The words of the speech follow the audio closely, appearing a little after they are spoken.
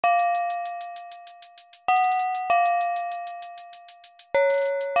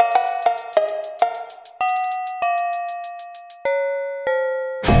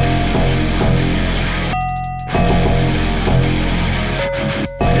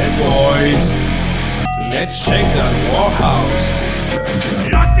waste. Let's check that Whorehouse.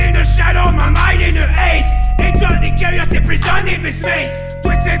 Lost in the shadow, my mind in the haze. Eternally curious, imprisoned in this maze.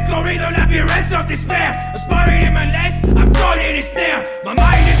 Twisted corridor, labyrinth of despair. Aspiring in my legs, I'm caught in a snare. My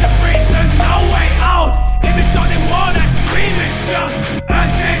mind is a prison, no way out. If it's not the wall, I scream and shout.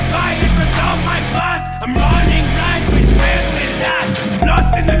 Untamed by it, but on my past. I'm running blind, which ways will last.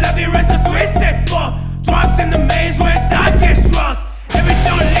 Lost in the labyrinth of twisted thought. Trapped in the maze where darkest rust. Every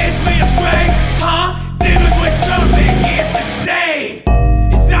turn leads me astray, huh? Demons whisper, they're here to stay.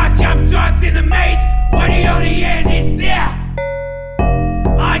 It's like I'm trapped in the maze where the only end is death.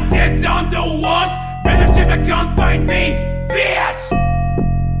 I tear down the walls, brothership that can't find me, bitch.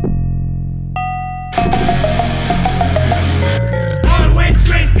 Always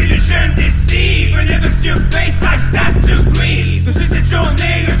trace, delusion, deceive. Whenever see your face, I start to grieve. This is a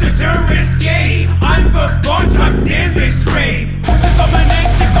journey to terrorist game. I'm the bond trapped in this rain. This is on my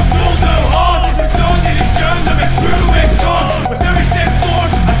next step to pull the hole. This is no delusion, I'm a screw and gone. With every step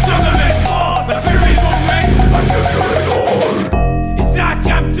forward, I struggle and fall. My spirit won't wait, I took it all. It's like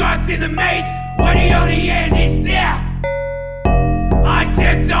I'm trapped in the maze where the only end is death. I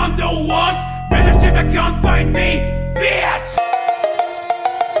tear down the walls, brothership that can't find me, bitch.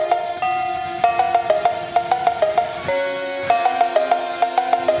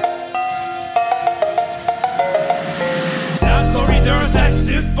 I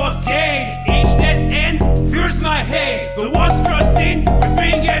suffocate. Each dead end fuels my hate. The walls crossing,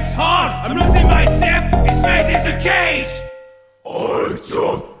 everything gets hard. I'm losing myself, his face is a cage. I'm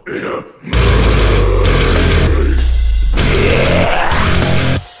trapped in a maze.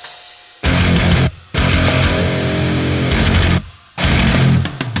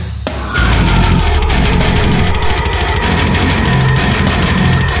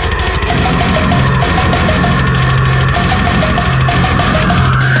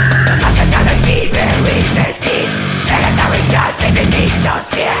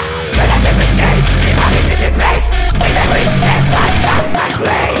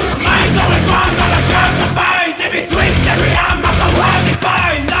 Minds on the ground, but I can't confine. Every twist, every hour.